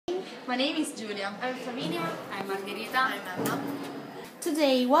My name is Giulia. I'm Flavinia. I'm Margherita. I'm Anna.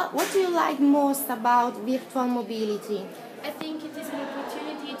 Today, what do you like most about virtual mobility? I think it is an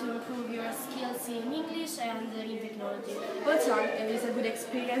opportunity to improve your skills in English and in technology. Also, it is a good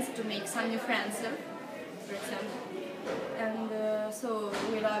experience to make some new friends, for example. And so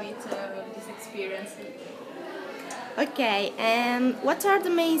we love it, this experience. Okay, and what are the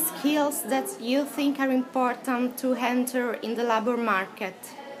main skills that you think are important to enter in the labor market?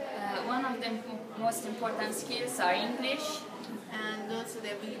 One of the most important skills are English. And also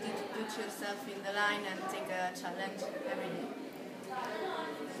the ability to put yourself in the line and take a challenge every day.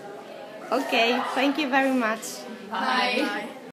 Okay, thank you very much. Bye. Bye.